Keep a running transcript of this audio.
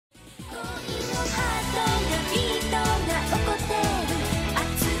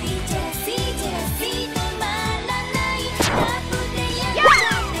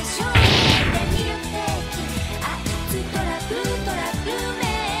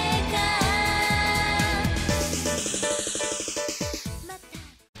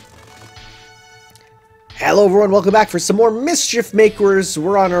Hello everyone, welcome back for some more Mischief Makers.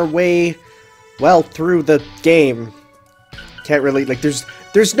 We're on our way, well, through the game. Can't really, like,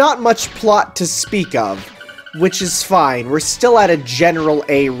 there's not much plot to speak of, which is fine. We're still at a general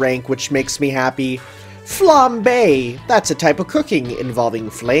A rank, which makes me happy. Flambe! That's a type of cooking involving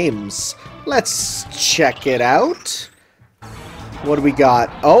flames. Let's check it out. What do we got?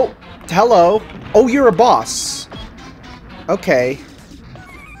 Oh, hello. Oh, you're a boss. Okay.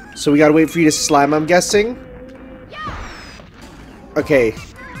 So we gotta wait for you to slam, I'm guessing? Okay.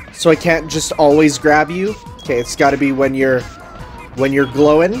 So I can't just always grab you? Okay, it's gotta be when you're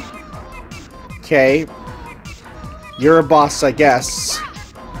glowing. Okay. You're a boss, I guess.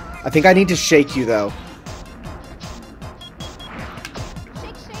 I think I need to shake you, though.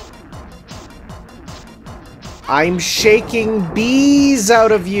 I'm shaking bees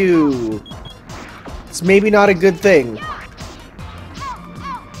out of you! It's maybe not a good thing.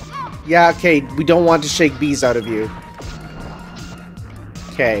 Yeah, okay, we don't want to shake bees out of you.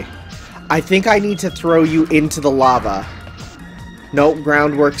 Okay. I think I need to throw you into the lava. Nope,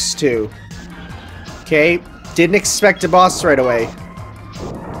 ground works too. Okay, didn't expect a boss right away.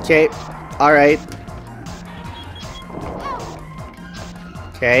 Okay, alright.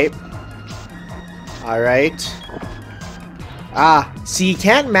 Okay. Alright. Ah, see, you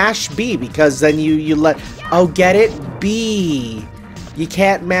can't mash B because then you let... Oh, get it? B. You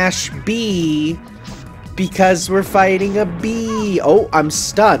can't mash B because we're fighting a bee. Oh, I'm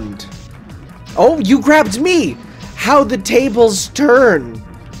stunned. Oh, you grabbed me! How the tables turn!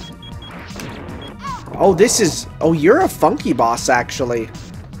 Oh, this is... Oh, you're a funky boss, actually.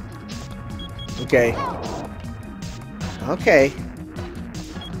 Okay. Okay.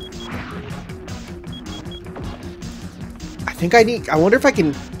 I wonder if I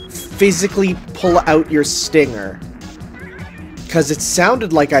can physically pull out your stinger. Because it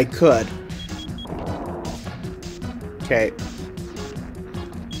sounded like I could. Okay.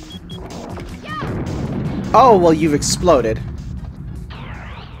 Oh, well, you've exploded.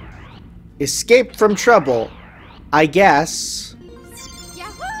 Escape from trouble. I guess.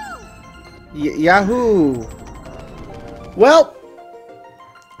 Yahoo! Yahoo! Well,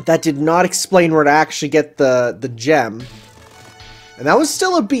 that did not explain where to actually get the gem. And that was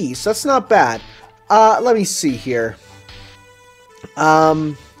still a B, so that's not bad. Let me see here.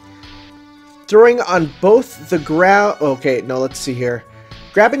 Throwing on both the ground... Okay, no, let's see here.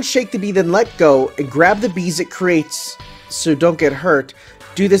 Grab and shake the bee, then let go, and grab the bees it creates so don't get hurt.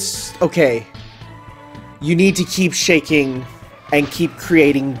 Do this... Okay. You need to keep shaking and keep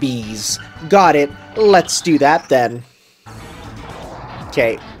creating bees. Got it. Let's do that, then.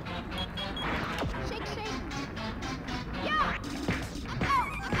 Okay.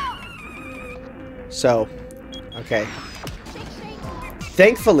 So, okay.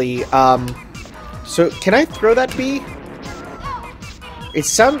 Thankfully, so can I throw that bee? It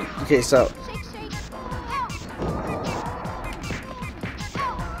sounds... Okay, so...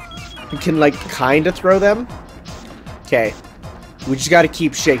 You can, like, kind of throw them? Okay. We just gotta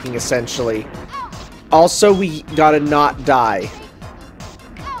keep shaking, essentially. Also, we gotta not die.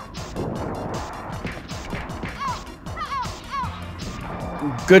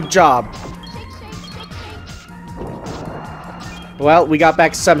 Good job. Well, we got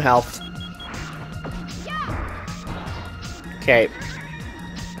back some health. Okay.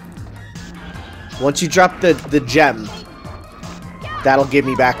 Once you drop the gem, that'll give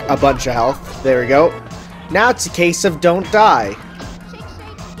me back a bunch of health. There we go. Now it's a case of don't die.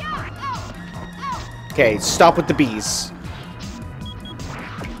 Okay, stop with the bees.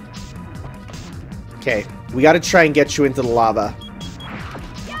 Okay, we gotta try and get you into the lava.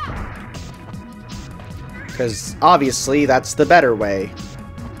 Because obviously that's the better way.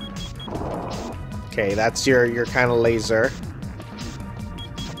 Okay, that's your kind of laser.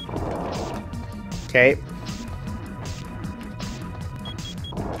 Okay.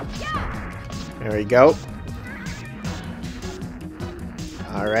 There we go.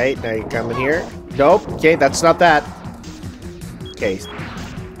 Alright, now you're coming here. Nope, okay, that's not that. Okay.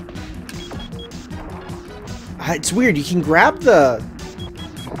 It's weird, you can grab the...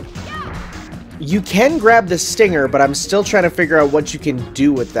 You can grab the stinger, but I'm still trying to figure out what you can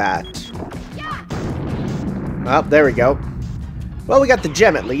do with that. Oh, there we go. Well, we got the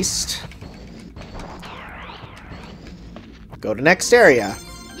gem at least. Go to next area.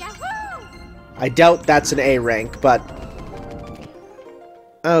 I doubt that's an A rank, but...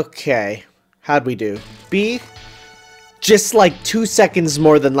 Okay. How'd we do? B? Just like 2 seconds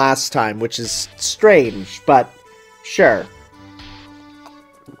more than last time, which is strange, but sure.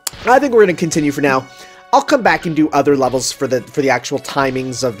 I think we're going to continue for now. I'll come back and do other levels for the actual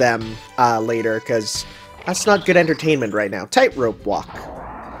timings of them later, because That's not good entertainment right now. Tightrope walk.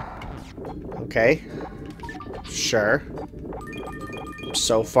 Okay. Sure.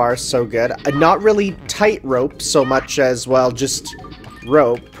 So far, so good. Not really tightrope so much as, well, just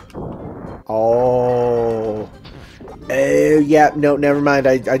rope. Oh. Yeah, no, never mind.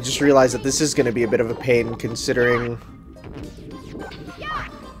 I just realized that this is going to be a bit of a pain considering...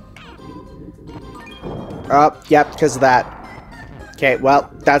 Oh, yep, because of that. Okay, well,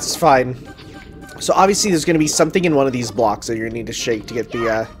 that's fine. So obviously there's going to be something in one of these blocks that you're going to need to shake to get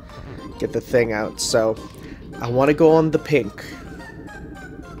the thing out. So I want to go on the pink.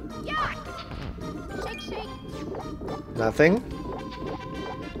 Nothing.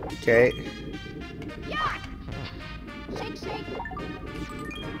 Okay.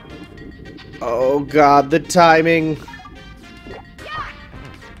 Oh god, the timing.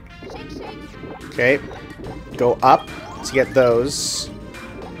 Okay. Go up to get those.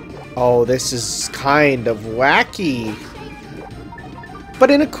 Oh, this is kind of wacky.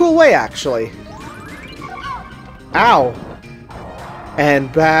 But in a cool way, actually. Ow.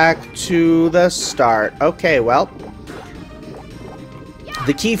 And back to the start. Okay, well.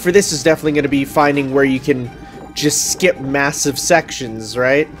 The key for this is definitely going to be finding where you can just skip massive sections,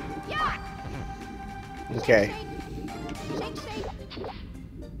 right? Okay.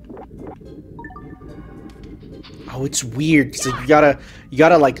 Oh, it's weird because you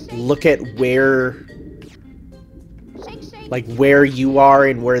gotta like look at where you are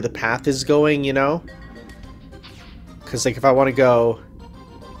and where the path is going, you know? Because like if I want to go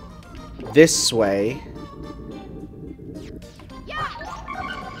this way,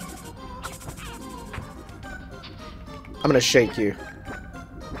 I'm gonna shake you.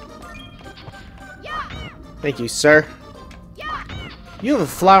 Thank you, sir. You have a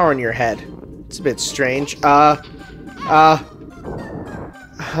flower on your head. It's a bit strange. Huh.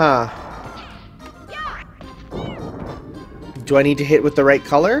 Do I need to hit with the right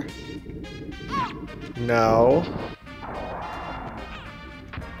color? No.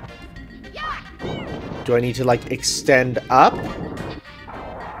 Do I need to, like, extend up?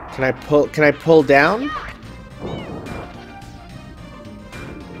 Can I pull down?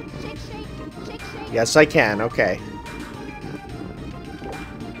 Yes, I can. Okay.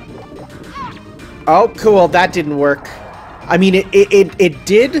 Oh, cool. That didn't work. I mean, it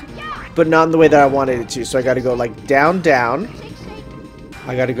did, but not in the way that I wanted it to. So I got to go, like, down, down.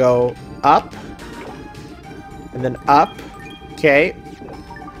 I got to go up. And then up. Okay.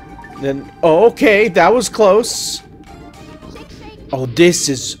 Then, oh, okay. That was close. Oh, this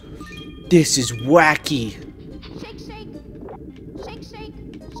is wacky.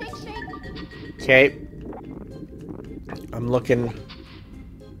 Okay. I'm looking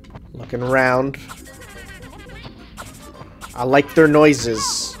around. I like their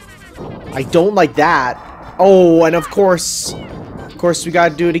noises. I don't like that. Oh, and of course we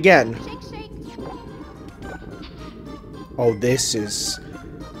gotta do it again. Oh, this is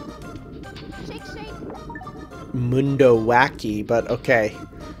mundo wacky, but okay.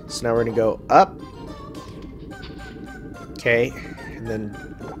 So now we're gonna go up. Okay, and then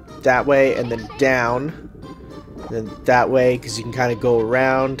that way, and then down. And then that way, because you can kind of go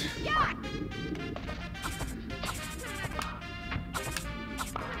around.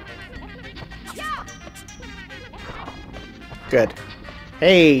 Good.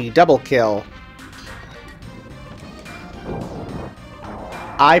 Hey, double kill.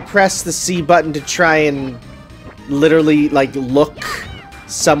 I pressed the C button to try and literally, like, look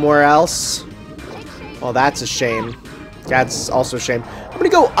somewhere else. Well, that's a shame. That's also a shame. I'm gonna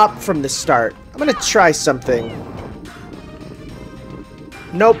go up from the start. I'm gonna try something.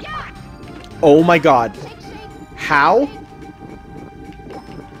 Nope. Oh my god. How?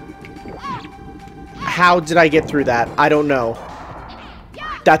 How did I get through that? I don't know.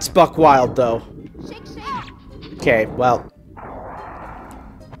 That's buck wild, though. Okay, well.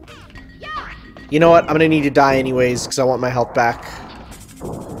 You know what? I'm gonna need to die anyways, because I want my health back.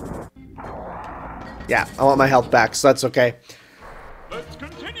 Yeah, I want my health back, so that's okay. Let's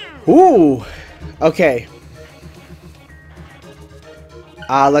continue. Ooh! Okay.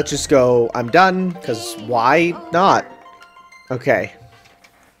 Let's just go, I'm done, because why not? Okay.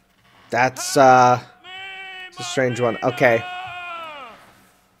 That's, it's a strange one. Okay.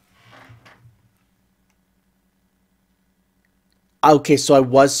 Okay, so I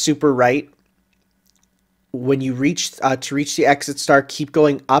was super right. When you reach, to reach the exit star, keep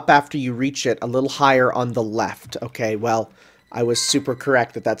going up after you reach it, a little higher on the left. Okay, well, I was super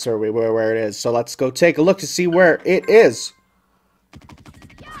correct that that's where it is. So let's go take a look to see where it is.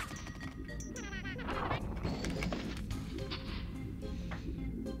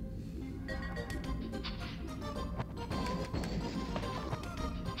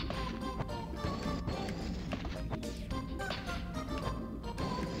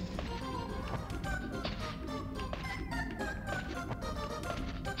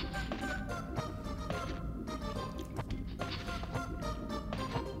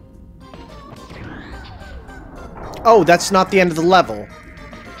 Oh, that's not the end of the level.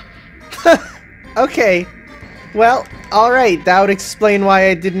 Okay. Well, alright. That would explain why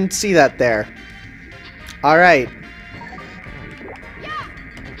I didn't see that there. Alright.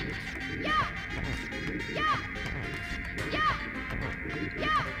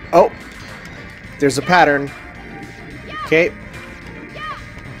 Oh. There's a pattern. Okay.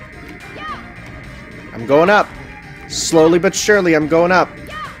 I'm going up. Slowly but surely, I'm going up.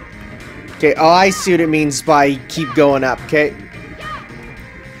 Okay, oh, I see what it means by keep going up, okay?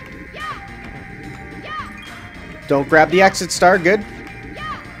 Don't grab the exit star, good.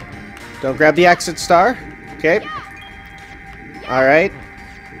 Don't grab the exit star, okay. Alright.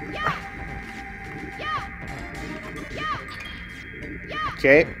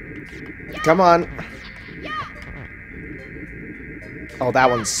 Okay. Come on. Oh, that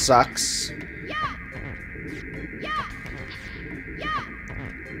one sucks.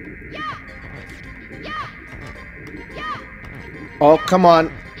 Oh, come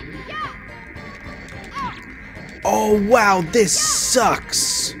on. Oh, wow, this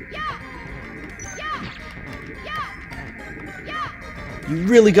sucks. You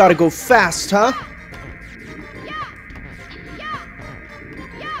really gotta go fast, huh?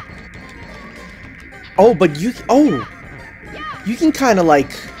 Oh, but you... Oh! You can kinda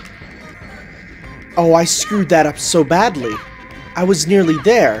like... Oh, I screwed that up so badly. I was nearly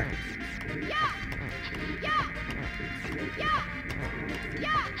there.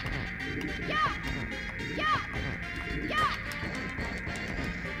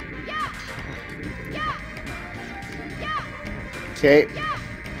 Okay.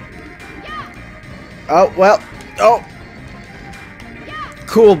 Oh, well. Oh.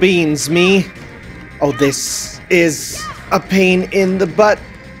 Cool beans, me. Oh, this is a pain in the butt.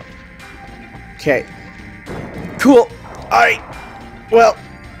 Okay. Cool. Alright. Well,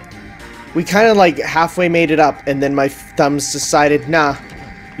 we kind of like halfway made it up, and then my thumbs decided, nah,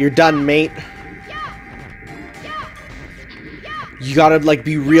 you're done, mate. You gotta like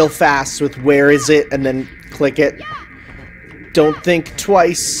be real fast with where is it, and then click it. Don't think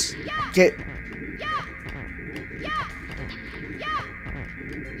twice. Okay.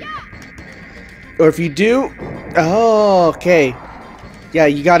 Or if you do... Oh, okay. Yeah,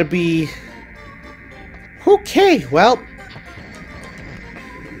 you gotta be... Okay, well...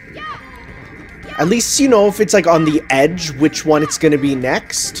 At least you know if it's like on the edge, which one it's gonna be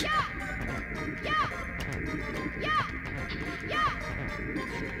next.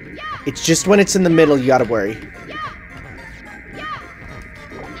 It's just when it's in the middle you gotta worry.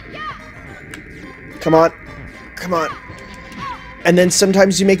 Come on. Come on. And then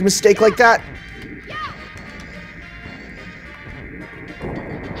sometimes you make a mistake like that.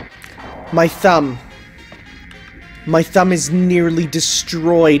 My thumb. My thumb is nearly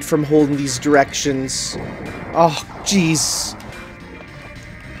destroyed from holding these directions. Oh, jeez.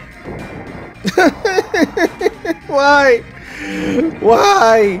 Why?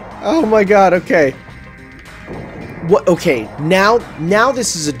 Why? Oh my god, okay. What? Okay, now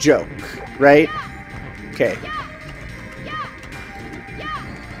this is a joke, right? Okay.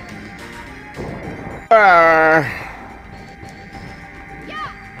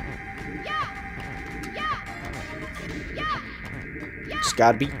 Just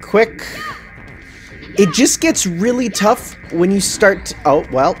gotta be quick. It just gets really tough when you start to... Oh,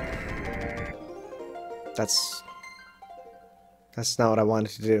 well. That's not what I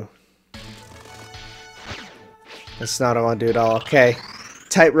wanted to do. That's not what I want to do at all. Okay.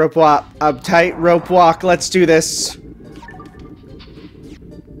 Tightrope walk. Tightrope walk. Let's do this.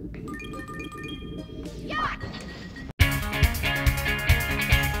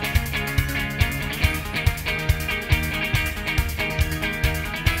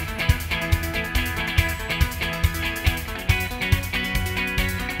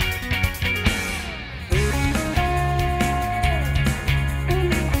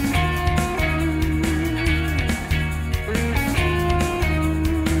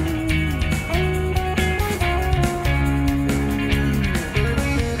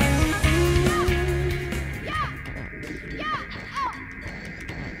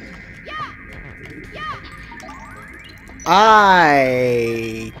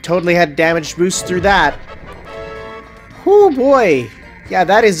 I totally had damage boost through that. Whoo boy. Yeah,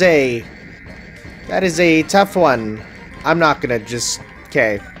 that is a tough one. I'm not gonna just...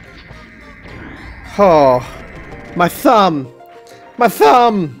 Okay. Oh. My thumb. My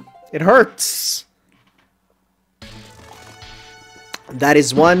thumb. It hurts. That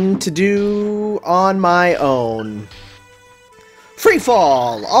is one to do on my own. Free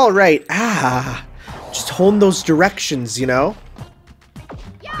fall. All right. Ah. Just holding those directions, you know?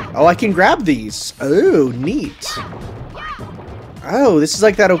 Oh, I can grab these. Oh, neat. Oh, this is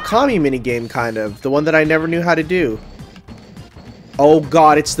like that Okami minigame, kind of. The one that I never knew how to do. Oh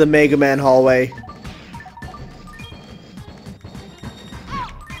god, it's the Mega Man hallway.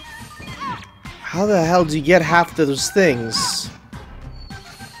 How the hell do you get half of those things?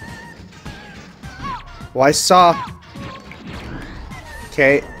 Well, I saw...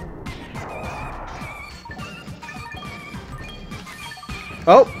 Okay.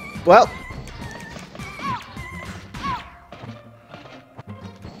 Oh, well.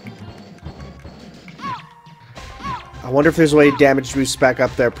 I wonder if there's a way to damage boost back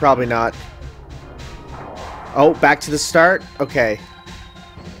up there. Probably not. Oh, back to the start? Okay.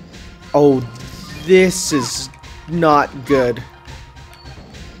 Oh, this is not good.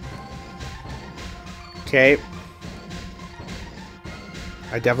 Okay.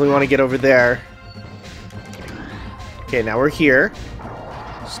 I definitely want to get over there. Okay, now we're here.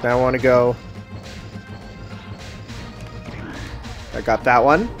 So now I want to go... I got that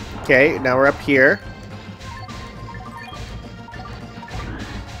one. Okay, now we're up here.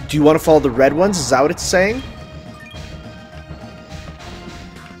 Do you want to follow the red ones? Is that what it's saying?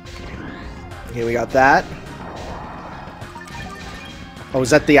 Okay, we got that. Oh, is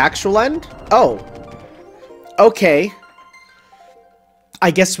that the actual end? Oh. Okay.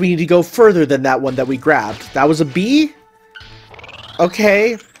 I guess we need to go further than that one that we grabbed. That was a B?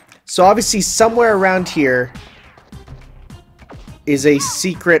 Okay. So obviously somewhere around here is a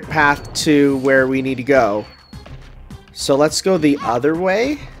secret path to where we need to go. So let's go the other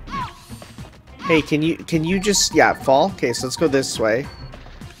way. Hey, can you just, yeah, fall? Okay, so let's go this way.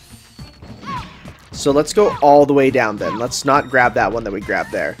 So let's go all the way down then. Let's not grab that one that we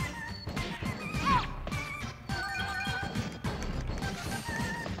grabbed there.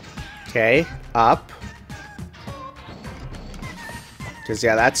 Okay, up. Because,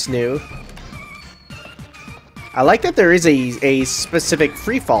 yeah, that's new. I like that there is a specific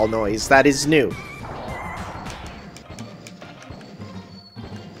free fall noise. That is new.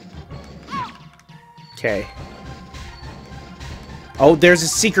 Okay. Oh, there's a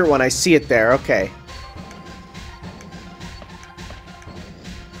secret one. I see it there. Okay.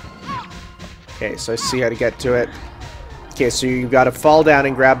 Okay, so I see how to get to it. Okay, so you've got to fall down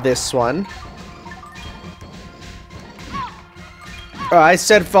and grab this one. Oh, I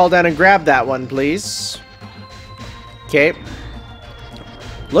said fall down and grab that one, please. Okay.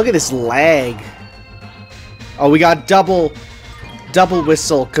 Look at this lag. Oh, we got double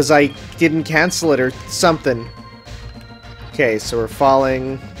whistle because I didn't cancel it or something. Okay, so we're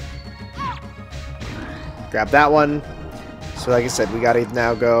falling. Grab that one. So like I said, we gotta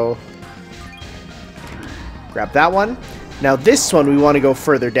now go. Grab that one. Now this one, we want to go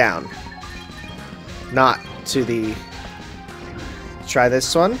further down. Not to the... Try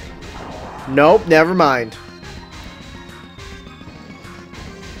this one. Nope, never mind.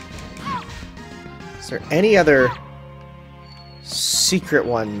 Is there any other secret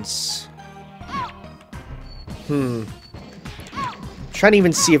ones? Trying to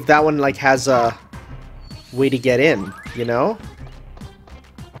even see if that one like has a way to get in, you know?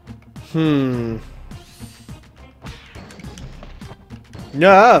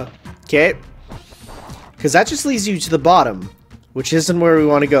 No. Okay. Because that just leads you to the bottom, which isn't where we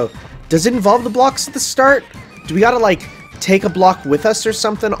want to go. Does it involve the blocks at the start? Do we gotta like take a block with us or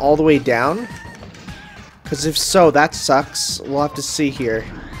something all the way down? Because if so, that sucks. We'll have to see here.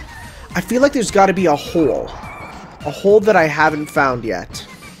 I feel like there's got to be a hole. A hole that I haven't found yet.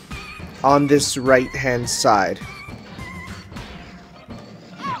 On this right-hand side.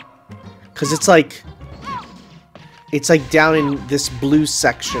 Because it's like... It's like down in this blue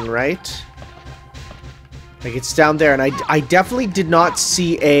section, right? Like it's down there. And I definitely did not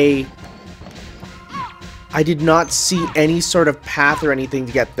see a... I did not see any sort of path or anything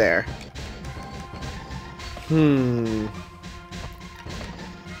to get there.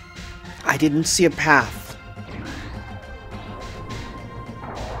 I didn't see a path.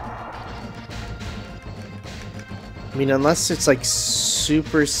 I mean, unless it's like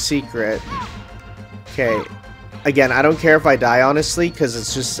super secret. Okay. Again, I don't care if I die, honestly, because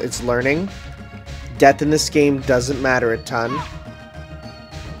it's just, it's learning. Death in this game doesn't matter a ton.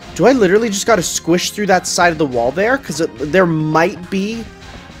 Do I literally just gotta squish through that side of the wall there? Because there might be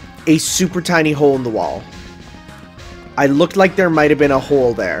a super tiny hole in the wall. I looked like there might have been a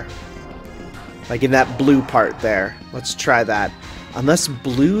hole there. Like in that blue part there. Let's try that. Unless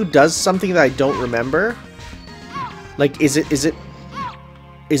blue does something that I don't remember. Like, is it...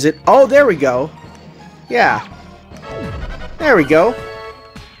 Oh, there we go. Yeah. There we go.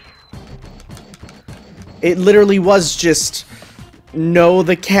 It literally was just No,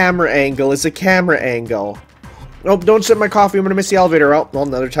 the camera angle is a camera angle. Oh, don't sip my coffee. I'm gonna miss the elevator. Oh, well,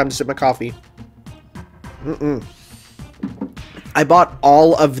 another time to sip my coffee. I bought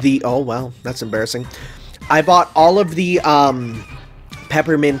all of the... Oh, well, that's embarrassing. I bought all of the,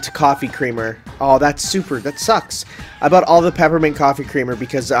 peppermint coffee creamer. Oh, that's super. That sucks. I bought all the peppermint coffee creamer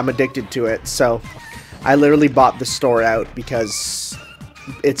because I'm addicted to it. So, I literally bought the store out because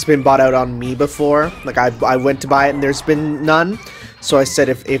it's been bought out on me before. Like, I went to buy it and there's been none. So I said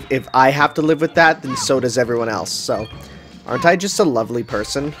if I have to live with that, then so does everyone else. So, aren't I just a lovely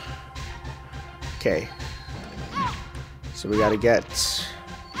person? Okay. So we gotta get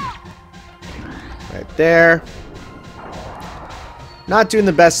right there. Not doing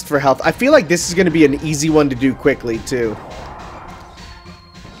the best for health. I feel like this is gonna be an easy one to do quickly, too.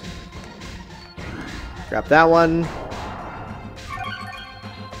 Grab that one.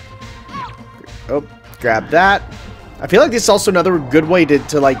 Oh, grab that. I feel like this is also another good way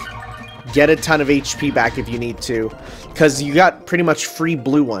to like, get a ton of HP back if you need to. Because you got pretty much free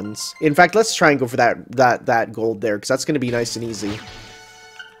blue ones. In fact, let's try and go for that gold there, because that's going to be nice and easy.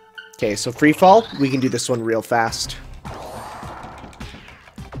 Okay, so free fall. We can do this one real fast.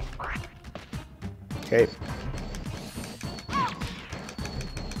 Okay.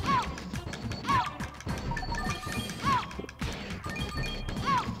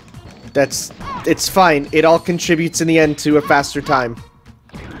 It's fine. It all contributes in the end to a faster time.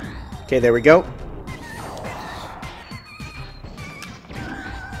 Okay, there we go.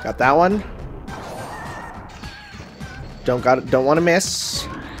 Got that one. Don't want to miss.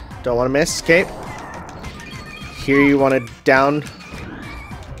 Don't want to miss. Okay. Here you want to down.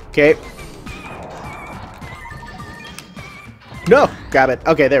 Okay. No! Grab it.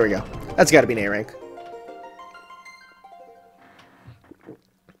 Okay, there we go. That's got to be an A rank.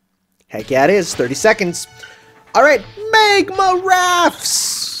 Heck yeah, it is. 30 seconds. Alright, magma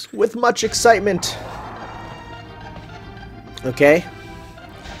rafts! With much excitement. Okay.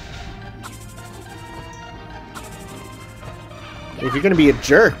 If you're gonna be a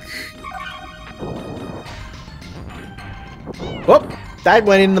jerk. Whoop! That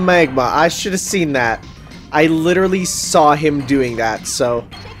went in the magma. I should have seen that. I literally saw him doing that, so...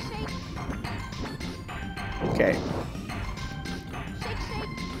 Okay.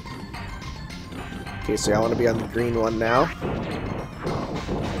 Okay, so I want to be on the green one now.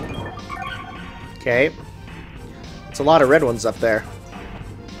 Okay. It's a lot of red ones up there.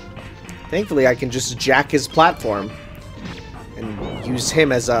 Thankfully, I can just jack his platform. And use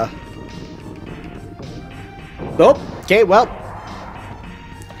him as a... Oh, okay, well.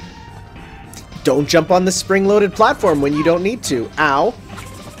 Don't jump on the spring-loaded platform when you don't need to. Ow.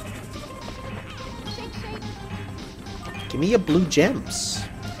 Give me your blue gems.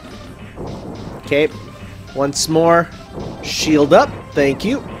 Okay, once more. Shield up. Thank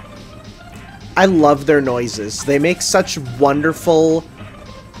you. I love their noises. They make such wonderful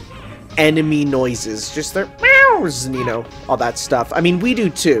enemy noises. Just their meows and, you know, all that stuff. I mean, we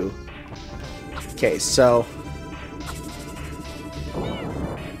do too. Okay, so...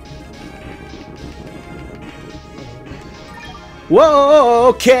 Whoa,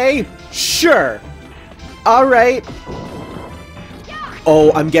 okay, sure. Alright.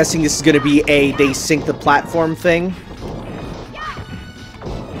 Oh, I'm guessing this is gonna be a they sink the platform thing.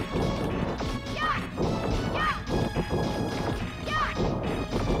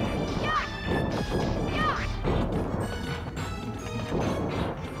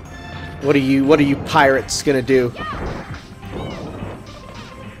 What are you pirates gonna do?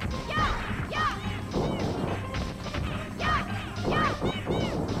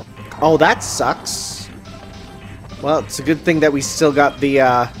 Oh, that sucks. Well, it's a good thing that we still got the,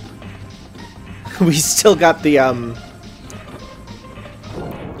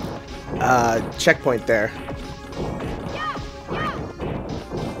 checkpoint there.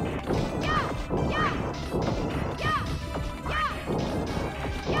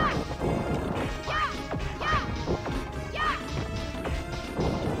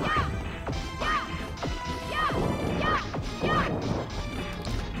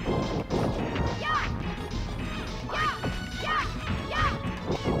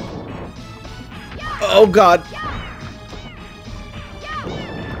 Oh god.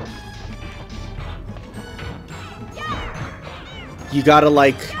 You gotta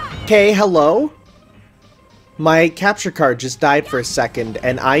like, hey, hello? My capture card just died for a second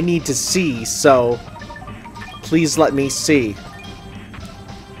and I need to see, so please let me see.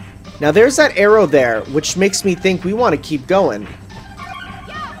 Now there's that arrow there, which makes me think we want to keep going.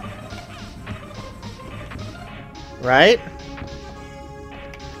 Right?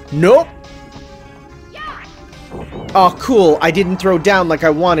 Nope. Oh, cool. I didn't throw down like I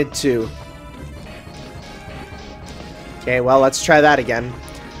wanted to. Okay, well, let's try that again.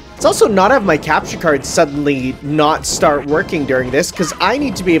 It's also not have my capture card suddenly not start working during this, because I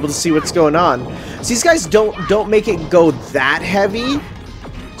need to be able to see what's going on. So these guys don't make it go that heavy,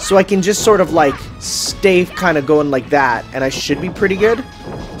 so I can just sort of like stay kind of going like that, and I should be pretty good.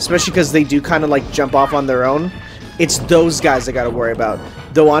 Especially because they do kind of like jump off on their own. It's those guys I gotta worry about.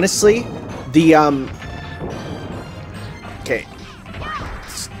 Though honestly, the okay.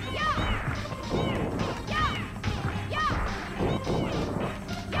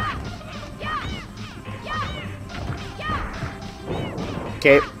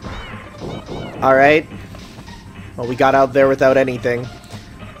 Okay. Alright. Well, we got out there without anything.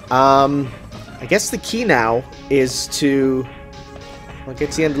 I guess the key now is to... Well, get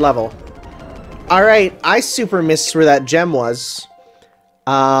to the end level. Alright, I super missed where that gem was.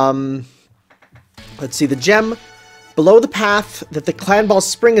 Let's see, the gem below the path that the clan ball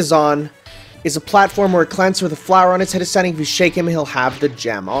spring is on is a platform where a clancer with a flower on its head is standing. If you shake him, he'll have the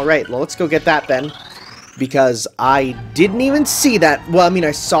gem. Alright, well, let's go get that then. Because I didn't even see that. Well, I mean,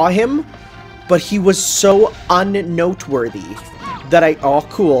 I saw him, but he was so unnoteworthy that I... Oh,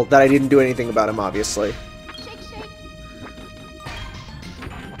 cool, that I didn't do anything about him, obviously.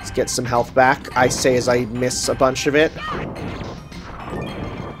 Let's get some health back, I say as I miss a bunch of it.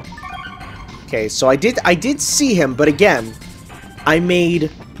 Okay, so I did see him, but again, I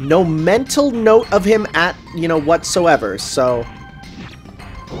made no mental note of him at, you know, whatsoever, so...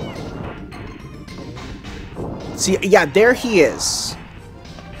 See, yeah, there he is.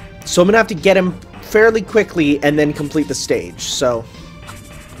 So I'm gonna have to get him fairly quickly and then complete the stage, so...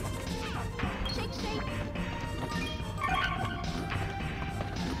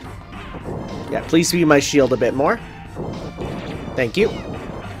 Yeah, please be my shield a bit more. Thank you.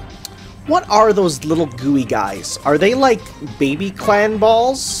 What are those little gooey guys? Are they like baby clan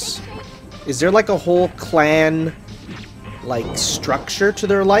balls? Is there like a whole clan, like, structure to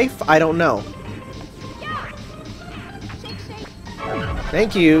their life? I don't know.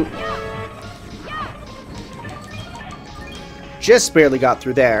 Thank you. Just barely got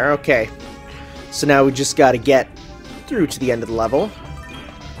through there. Okay. So now we just gotta get through to the end of the level.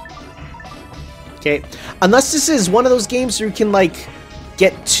 Okay. Unless this is one of those games where you can, like,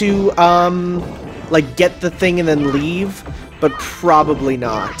 get to, like, get the thing and then leave. But probably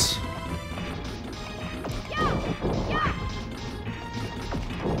not.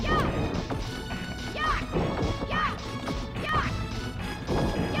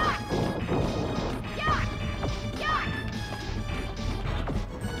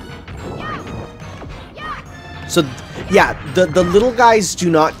 So, yeah, the little guys do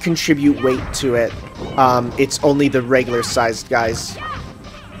not contribute weight to it. It's only the regular-sized guys.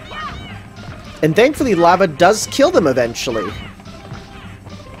 And thankfully, lava does kill them eventually.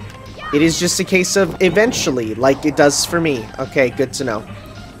 It is just a case of eventually, like it does for me. Okay, good to know.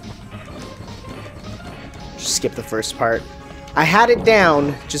 Just skip the first part. I had it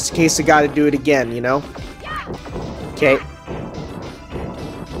down, just in case I gotta do it again, you know? Okay.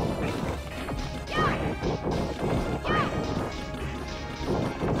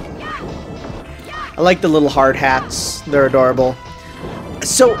 I like the little hard hats. They're adorable.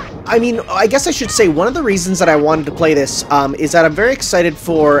 So, I mean, I guess I should say one of the reasons that I wanted to play this is that I'm very excited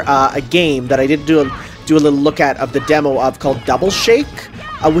for a game that I did do a little look at of the demo of called Double Shake,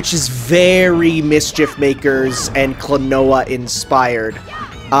 which is very Mischief Makers and Klonoa inspired.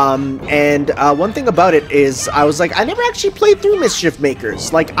 One thing about it is I was like, I never actually played through Mischief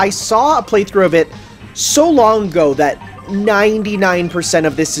Makers. Like, I saw a playthrough of it so long ago that 99%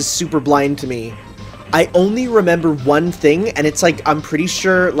 of this is super blind to me. I only remember one thing, and it's like, I'm pretty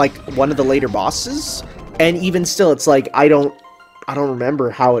sure, like, one of the later bosses, and even still, it's like, I don't remember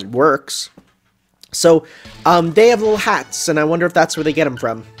how it works. So, they have little hats, and I wonder if that's where they get them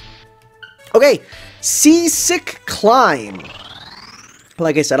from. Okay, Seasick Climb.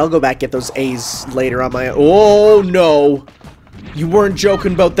 Like I said, I'll go back get those A's later on my... Oh, no! You weren't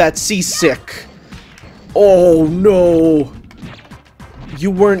joking about that seasick. Oh, no!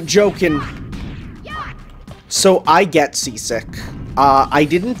 You weren't joking. So, I get seasick. I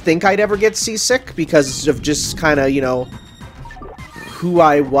didn't think I'd ever get seasick because of just kind of, you know, who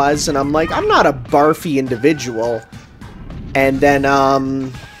I was. And I'm like, I'm not a barfy individual. And then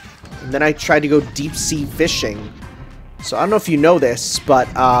I tried to go deep sea fishing. So, I don't know if you know this, but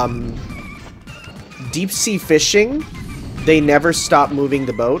deep sea fishing, they never stop moving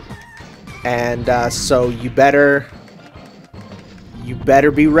the boat. And so, you better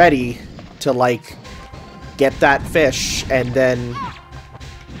be ready to, like... get that fish, and then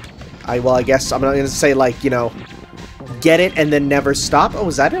I guess I'm not gonna say, like, you know, get it and then never stop. Oh,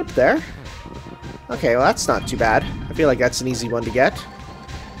 is that up there? Okay, well, that's not too bad. I feel like that's an easy one to get.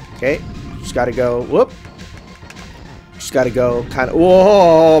 Okay, just gotta go, whoop. Just gotta go kind of,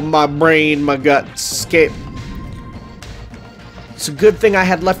 whoa, my brain, my guts. Okay. It's a good thing I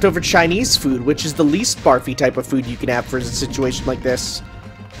had leftover Chinese food, which is the least barfy type of food you can have for a situation like this.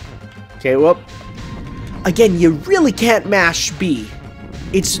 Okay, whoop. Again, you really can't mash B.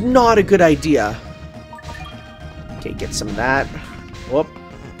 It's not a good idea. Okay, get some of that. Whoop.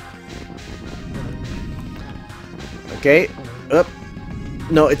 Okay, up.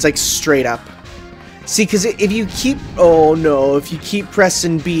 No, it's like straight up. See, because if you keep... Oh, no. If you keep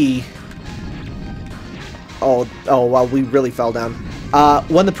pressing B... Oh, well, we really fell down.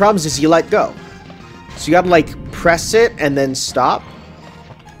 One of the problems is you let go. So you gotta, like, press it and then stop.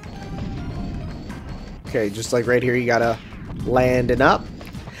 Okay, just like right here, you gotta land and up.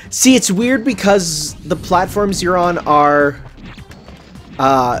 See, it's weird because the platforms you're on are...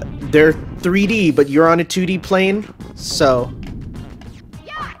 they're 3D, but you're on a 2D plane, so...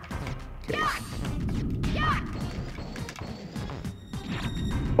 Okay.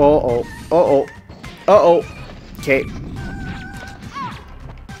 Uh-oh. Uh-oh. Uh-oh. Okay.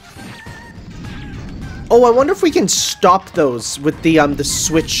 Oh, I wonder if we can stop those with the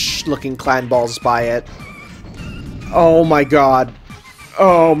switch-looking clan balls by it. Oh my god.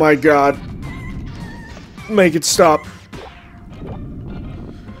 Oh my god. Make it stop.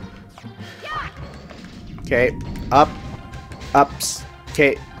 Okay. Up. Ups.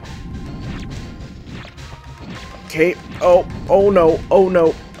 Okay. Okay. Oh. Oh no. Oh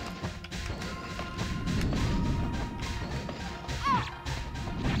no.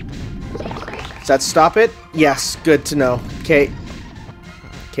 Does that stop it? Yes. Good to know. Okay.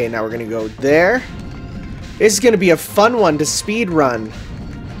 Okay, now we're gonna go there. This is gonna be a fun one to speed run,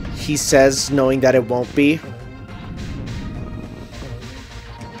 he says, knowing that it won't be.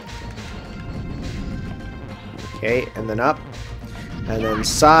 Okay, and then up. And then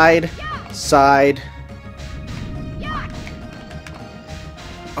side. Side.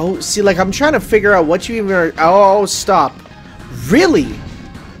 Oh, see, like, I'm trying to figure out what you even are... Oh, stop. Really?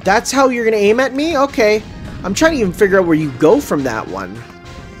 That's how you're gonna aim at me? Okay. I'm trying to even figure out where you go from that one.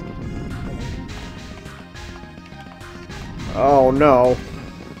 Oh, no.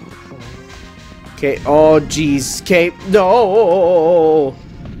 Okay. Oh, jeez. Okay. No.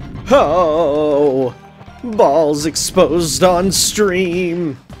 Oh. Balls exposed on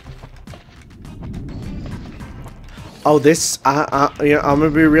stream. Oh, this... you know, I'm gonna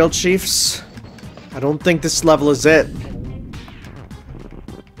be real, Chiefs. I don't think this level is it.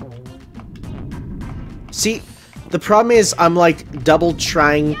 See, the problem is I'm like double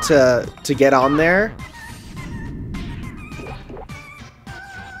trying to get on there.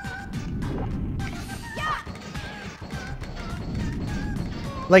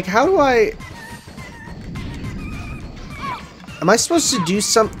 Like, how do I... Am I supposed to do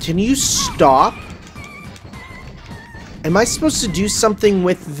some... Can you stop? Am I supposed to do something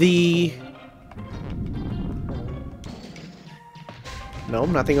with the... No,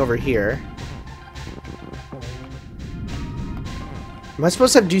 nothing over here. Am I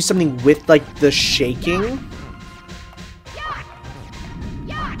supposed to do something with, like, the shaking?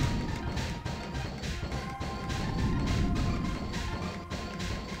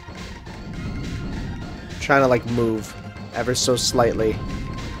 Trying to, like, move ever so slightly.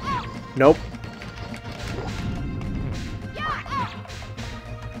 Nope.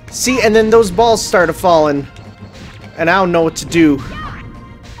 See, and then those balls started falling. And I don't know what to do.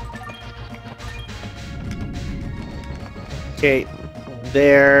 Okay.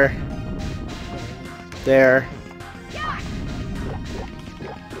 There. There.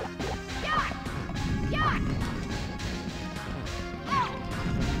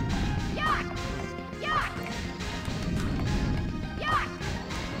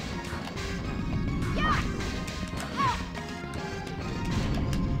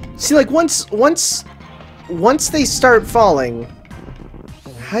 See, like, once they start falling,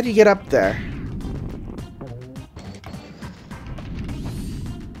 how do you get up there?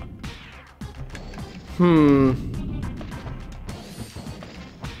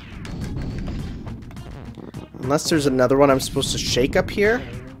 Unless there's another one I'm supposed to shake up here.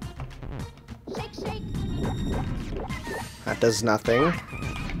 Shake, shake. That does nothing.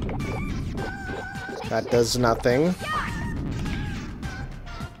 That does nothing.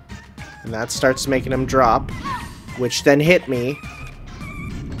 And that starts making him drop, which then hit me.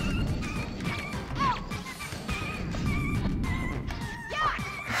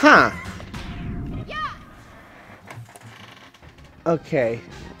 Huh. Okay.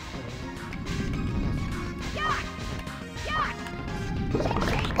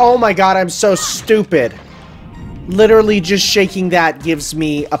 Oh my god, I'm so stupid. Literally just shaking that gives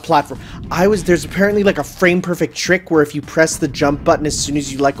me a platform. There's apparently like a frame perfect trick where if you press the jump button as soon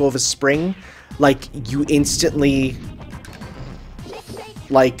as you let go of a spring, like you instantly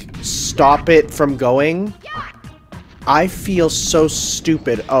like stop it from going. I feel so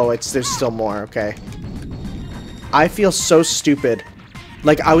stupid. Oh, there's still more, okay. I feel so stupid.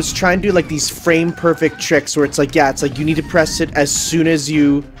 Like I was trying to do like these frame perfect tricks where it's like, yeah, it's like you need to press it as soon as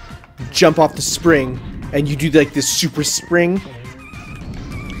you jump off the spring. And you do like this super spring,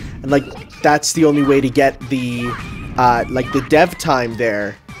 and like that's the only way to get the like the dev time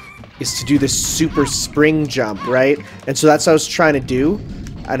there is to do this super spring jump, right? And so that's what I was trying to do,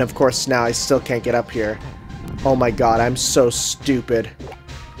 and of course now I still can't get up here. Oh my god, I'm so stupid.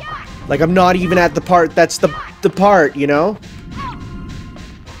 Like I'm not even at the part that's the part, you know?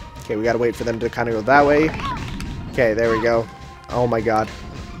 Okay, we gotta wait for them to kind of go that way. Okay, there we go. Oh my god.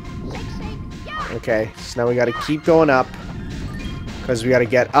 Okay, so now we gotta keep going up. Because we gotta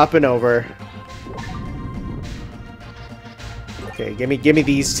get up and over. Okay, give me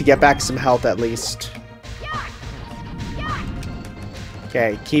these to get back some health at least.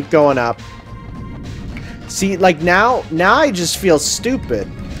 Okay, keep going up. See, like now I just feel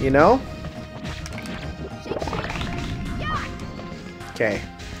stupid, you know? Okay,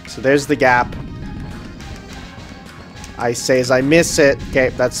 so there's the gap. I say as I miss it. Okay,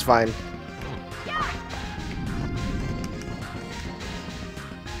 that's fine.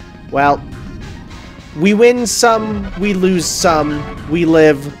 Well, we win some, we lose some, we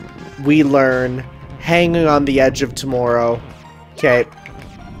live, we learn, hanging on the edge of tomorrow. Okay.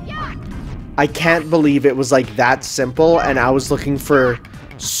 I can't believe it was like that simple, and I was looking for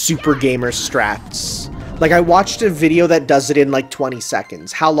super gamer strats. Like I watched a video that does it in like 20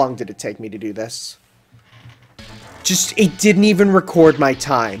 seconds. How long did it take me to do this? It didn't even record my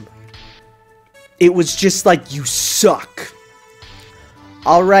time. It was just like, you suck.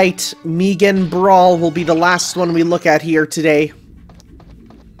 Alright, Megan Brawl will be the last one we look at here today.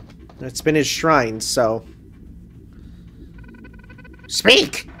 It's been his shrine, so...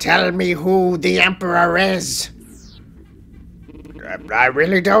 Speak! Tell me who the Emperor is. I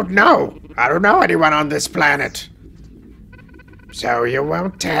really don't know. I don't know anyone on this planet. So you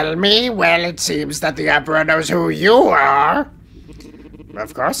won't tell me? Well, it seems that the Emperor knows who you are.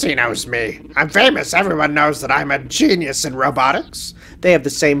 Of course he knows me. I'm famous. Everyone knows that I'm a genius in robotics. They have the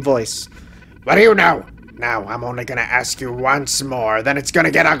same voice. What do you know? Now, I'm only gonna ask you once more, then it's gonna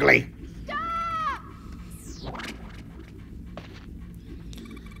get ugly.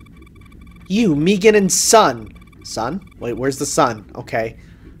 You, Megan and Sun. Sun? Wait, where's the sun? Okay.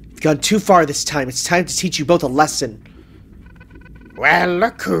 You've gone too far this time. It's time to teach you both a lesson. Well,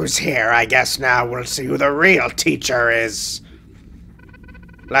 look who's here. I guess now we'll see who the real teacher is.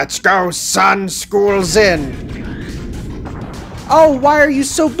 Let's go, Sun. School's in. Oh, why are you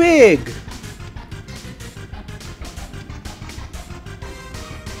so big?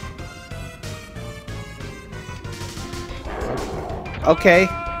 Okay.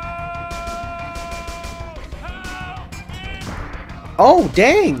 Oh,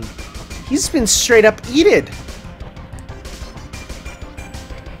 dang. He's been straight up eated.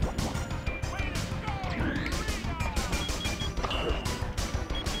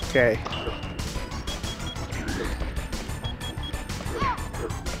 Okay.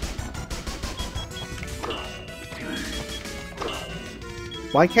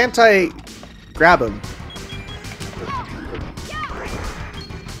 Why can't I grab him?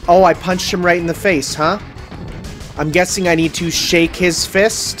 Oh, I punched him right in the face, huh? I'm guessing I need to shake his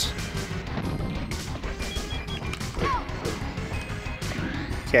fist.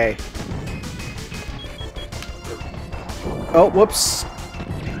 Okay. Oh, whoops.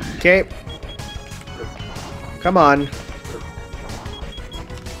 Okay. Come on.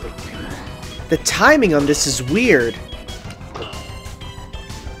 The timing on this is weird.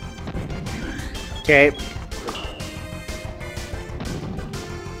 Okay.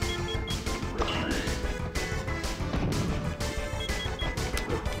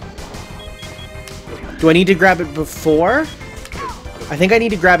 Do I need to grab it before? I think I need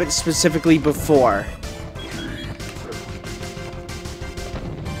to grab it specifically before.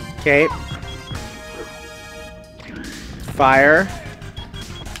 Okay. Fire.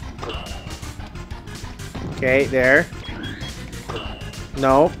 Okay, there.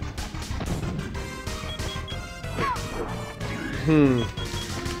 No.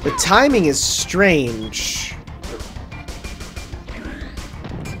 The timing is strange.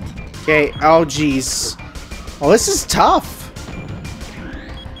 Okay, oh jeez. Oh, this is tough.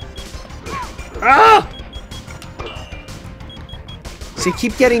 Ah! So you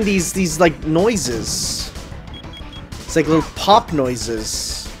keep getting these like noises. It's like little pop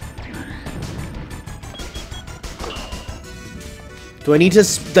noises. Do I need to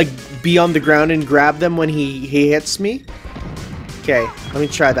like be on the ground and grab them when he hits me? Okay, let me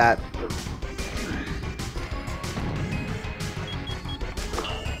try that.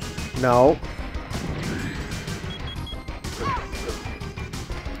 No.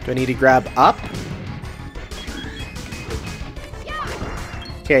 Do I need to grab up?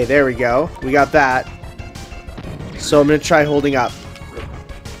 Okay, there we go. We got that. So I'm gonna try holding up.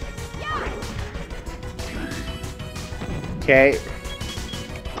 Okay.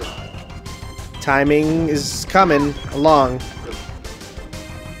 Timing is coming along.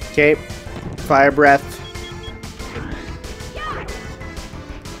 Okay. Fire breath.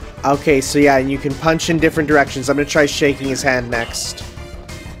 Okay, so yeah, and you can punch in different directions. I'm gonna try shaking his hand next.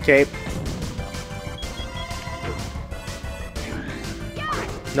 Okay.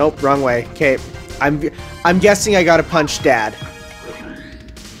 Nope, wrong way. Okay. I'm guessing I gotta punch Dad.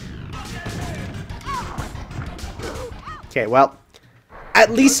 Okay, well,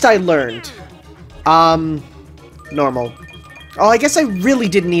 at least I learned. Normal. Oh, I guess I really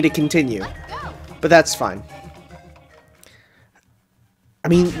didn't need to continue. But that's fine. I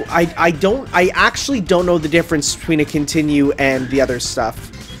mean, I actually don't know the difference between a continue and the other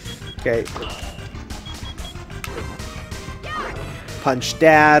stuff. Okay. Punch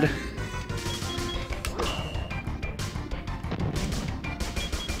Dad.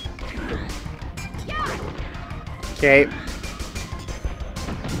 Okay.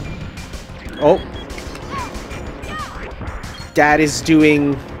 Oh. Dad is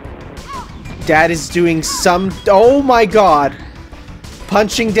doing some... Oh my god.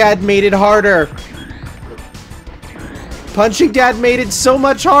 Punching Dad made it harder. Punching Dad made it so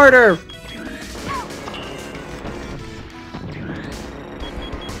much harder.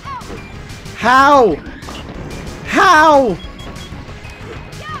 How? How?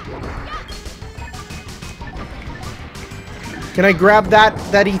 Can I grab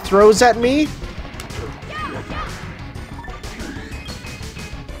that he throws at me?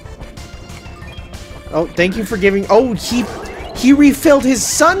 Oh, thank you for giving... Oh, he refilled his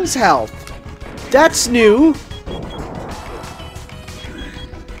son's health. That's new.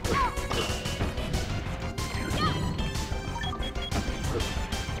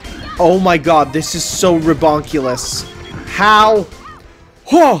 Oh my god, this is so rebonkulous. How?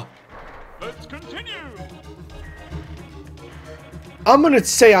 Huh. Let's continue. I'm gonna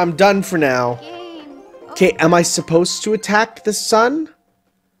say I'm done for now. Okay, am I supposed to attack the sun?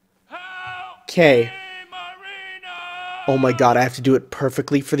 Okay. Oh my god, I have to do it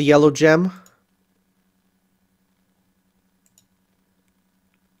perfectly for the yellow gem?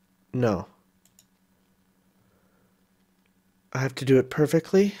 No. I have to do it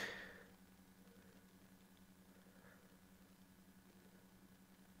perfectly?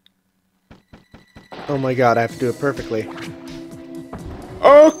 Oh my god, I have to do it perfectly.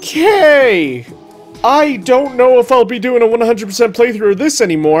 Okay! I don't know if I'll be doing a 100% playthrough of this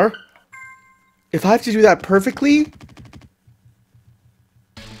anymore. If I have to do that perfectly,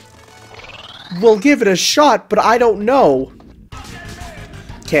 we'll give it a shot, but I don't know.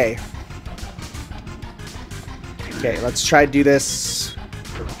 Okay. Okay, let's try to do this.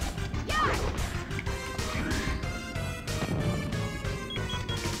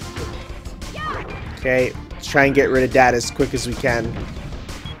 Okay, let's try and get rid of Dad as quick as we can.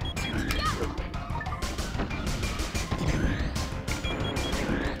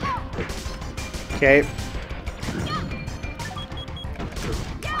 Okay.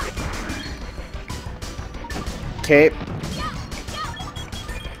 Okay.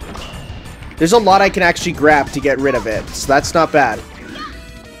 There's a lot I can actually grab to get rid of it, so that's not bad.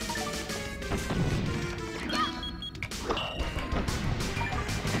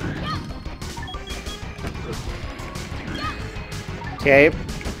 Okay.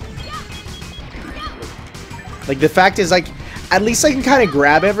 Like, the fact is, like, at least I can kind of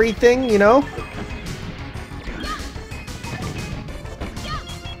grab everything, you know?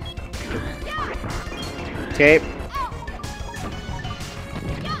 Okay.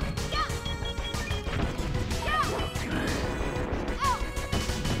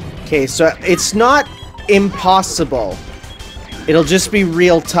 Okay, so it's not impossible. It'll just be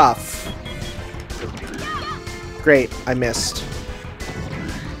real tough. Great, I missed.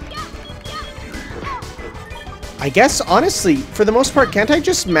 I guess, honestly, for the most part, can't I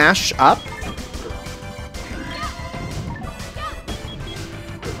just mash up?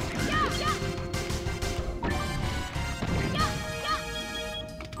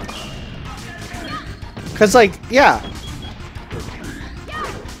 Because, like, yeah.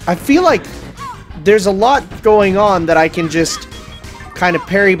 I feel like there's a lot going on that I can just kind of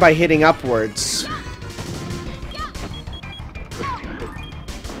parry by hitting upwards.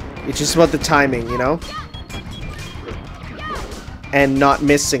 It's just about the timing, you know? And not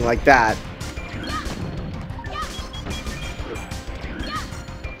missing like that.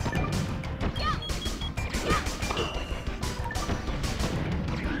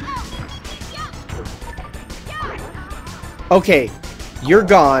 Okay, you're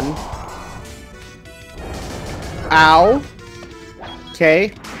gone. Ow.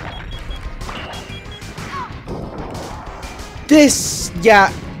 Okay. This,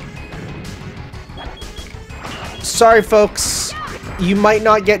 yeah. Sorry, folks. You might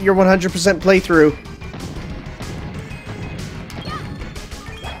not get your 100% playthrough.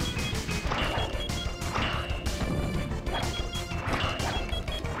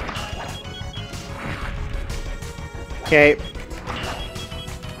 Okay.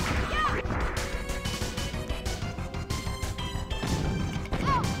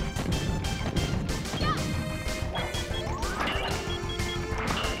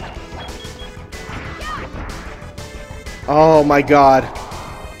 Oh my god.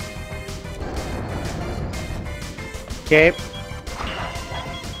 Okay.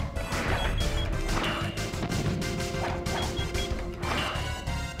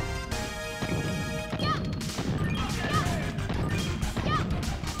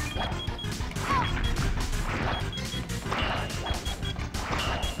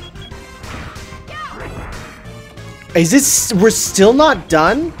 Is this... we're still not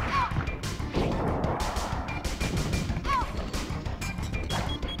done?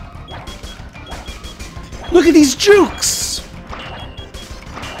 Look at these jukes!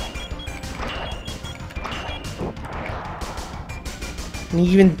 And he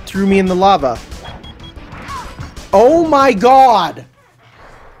even threw me in the lava. Oh my god!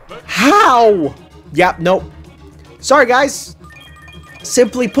 How? Yep, nope. Sorry, guys.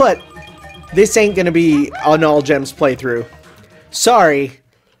 Simply put, this ain't gonna be an all gems playthrough. Sorry,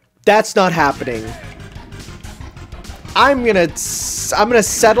 that's not happening. I'm gonna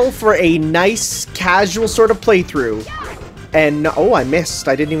settle for a nice, casual sort of playthrough. And, oh, I missed.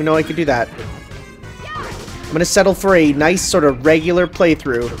 I didn't even know I could do that. I'm gonna settle for a nice, sort of regular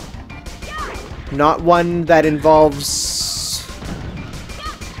playthrough. Not one that involves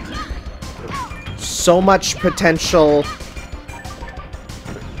so much potential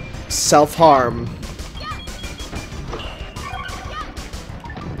self-harm.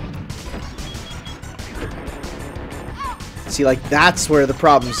 See, like, that's where the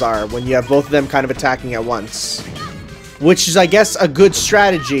problems are, when you have both of them kind of attacking at once. Which is, I guess, a good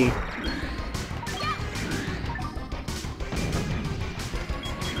strategy.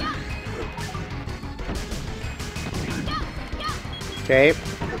 Okay.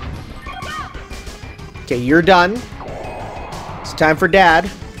 Okay, you're done. It's time for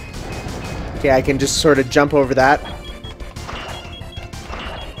Dad. Okay, I can just sort of jump over that.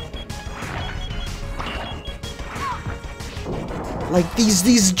 Like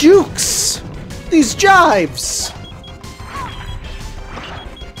these jukes! These jives!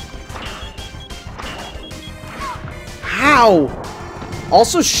 How?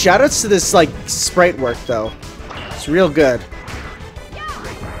 Also, shoutouts to this, like, sprite work, though. It's real good.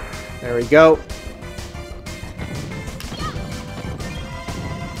 There we go.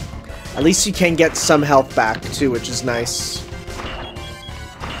 At least you can get some health back, too, which is nice.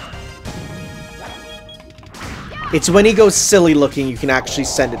 It's when he goes silly looking you can actually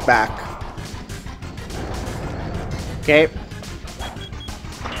send it back. Okay.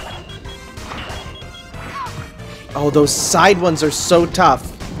 Oh, those side ones are so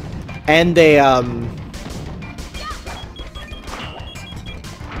tough. And they,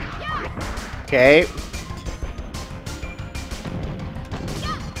 okay.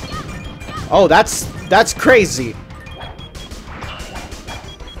 Oh, that's crazy.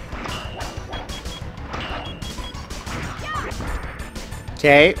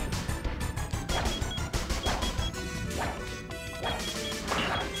 Okay.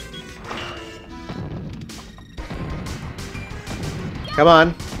 Come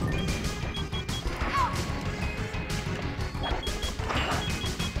on.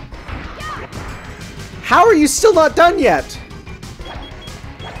 How are you still not done yet?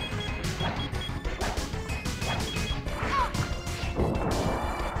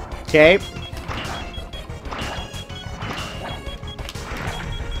 Okay.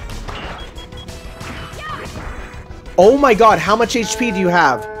 Oh my god, how much HP do you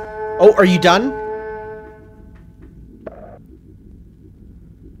have? Oh, are you done?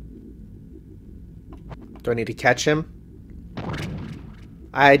 Do I need to catch him?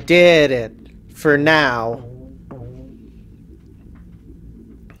 I did it. For now.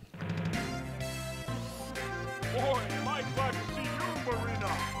 Boy, am I glad to see you, Marina.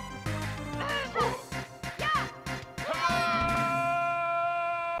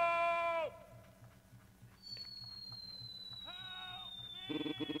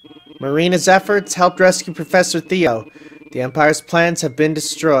 Marina's efforts helped rescue Professor Theo. The Empire's plans have been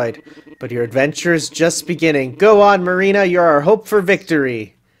destroyed, but your adventure is just beginning. Go on, Marina, you're our hope for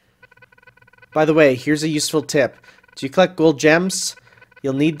victory. By the way, here's a useful tip. Do you collect gold gems?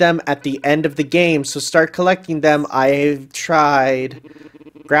 You'll need them at the end of the game, so start collecting them. I've tried.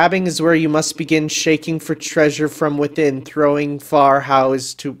 Grabbing is where you must begin shaking for treasure from within. Throwing far how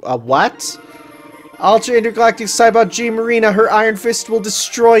is to... a what? Ultra Intergalactic Cybot G Marina, her Iron Fist will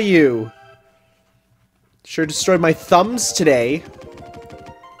destroy you. Sure destroyed my thumbs today.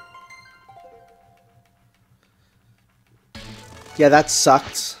 Yeah, that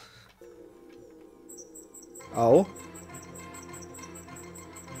sucked. Oh?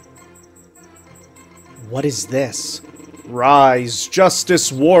 What is this? Rise, Justice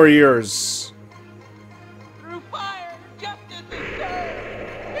Warriors! Through fire, justice is served.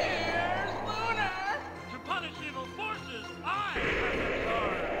 Here's Lunar. To punish evil forces, I am in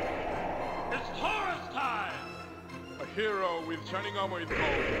charge. It's Taurus time. A hero with shining armor is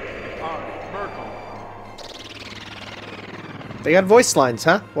called Merkel. They got voice lines,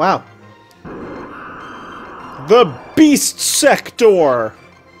 huh? Wow. The Beast Sector!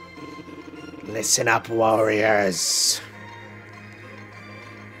 Listen up, warriors.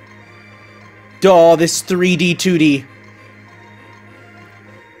 Oh, this 3D, 2D.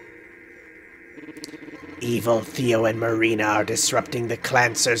 Evil Theo and Marina are disrupting the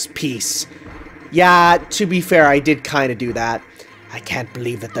Clancers' peace. Yeah, to be fair, I did kind of do that. I can't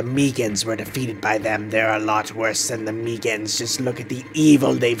believe that the Megans were defeated by them. They're a lot worse than the Megans. Just look at the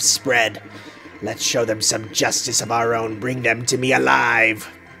evil they've spread. Let's show them some justice of our own. Bring them to me alive.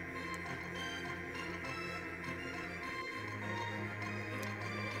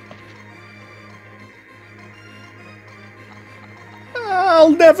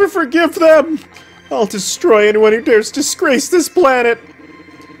 I'll never forgive them. I'll destroy anyone who dares disgrace this planet.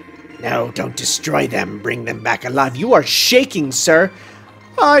 No, don't destroy them. Bring them back alive. You are shaking, sir.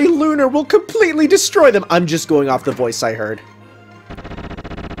 I, Lunar, will completely destroy them. I'm just going off the voice I heard.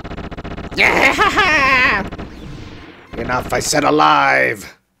 Yeah! Enough, I said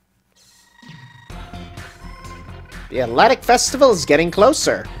alive. The Athletic Festival is getting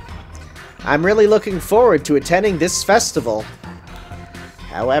closer. I'm really looking forward to attending this festival.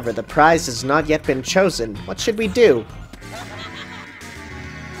 However, the prize has not yet been chosen. What should we do?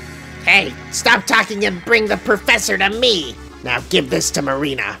 Hey, stop talking and bring the professor to me. Now give this to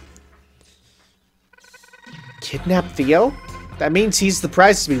Marina. Kidnap Theo? That means he's the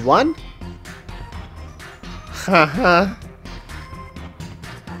prize to be won? Haha.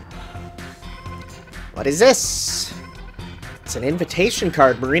 What is this? It's an invitation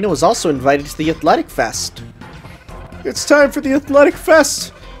card. Marina was also invited to the Athletic Fest. It's time for the Athletic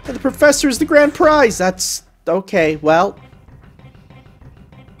Fest! And the professor is the grand prize! That's... okay, well...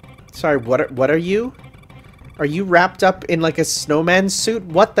 Sorry, what are you? Are you wrapped up in like a snowman suit?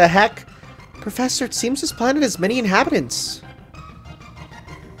 What the heck? Professor, it seems this planet has many inhabitants.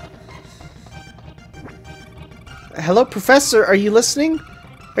 Hello, Professor, are you listening?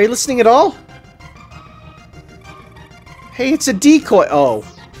 Are you listening at all? Hey, it's a decoy. Oh.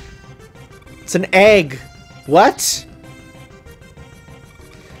 It's an egg. What?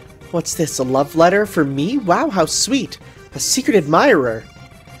 What's this, a love letter for me? Wow, how sweet. A secret admirer.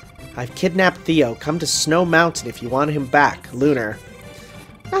 I've kidnapped Theo. Come to Snow Mountain if you want him back. Lunar.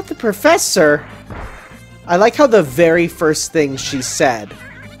 Not the professor. I like how the very first thing she said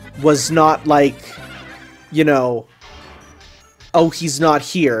was not like, you know, oh, he's not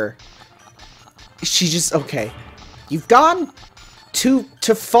here. She just, okay. You've gone too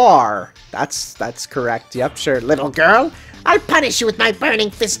far. That's correct. Yep, sure. Little girl, I'll punish you with my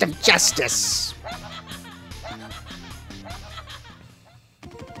burning fist of justice.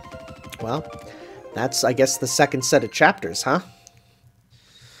 Well, that's, I guess, the second set of chapters, huh?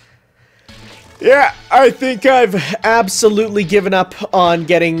 Yeah, I think I've absolutely given up on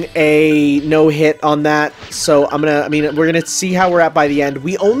getting a no-hit on that. So we're gonna see how we're at by the end.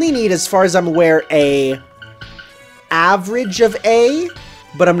 We only need, as far as I'm aware, a average of A,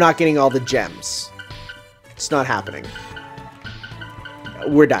 but I'm not getting all the gems. It's not happening.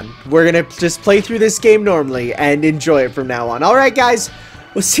 We're done. We're gonna just play through this game normally and enjoy it from now on. Alright, guys,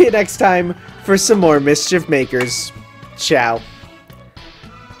 we'll see you next time for some more Mischief Makers. Ciao.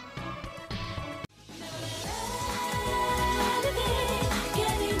 Get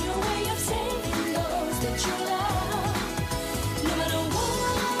true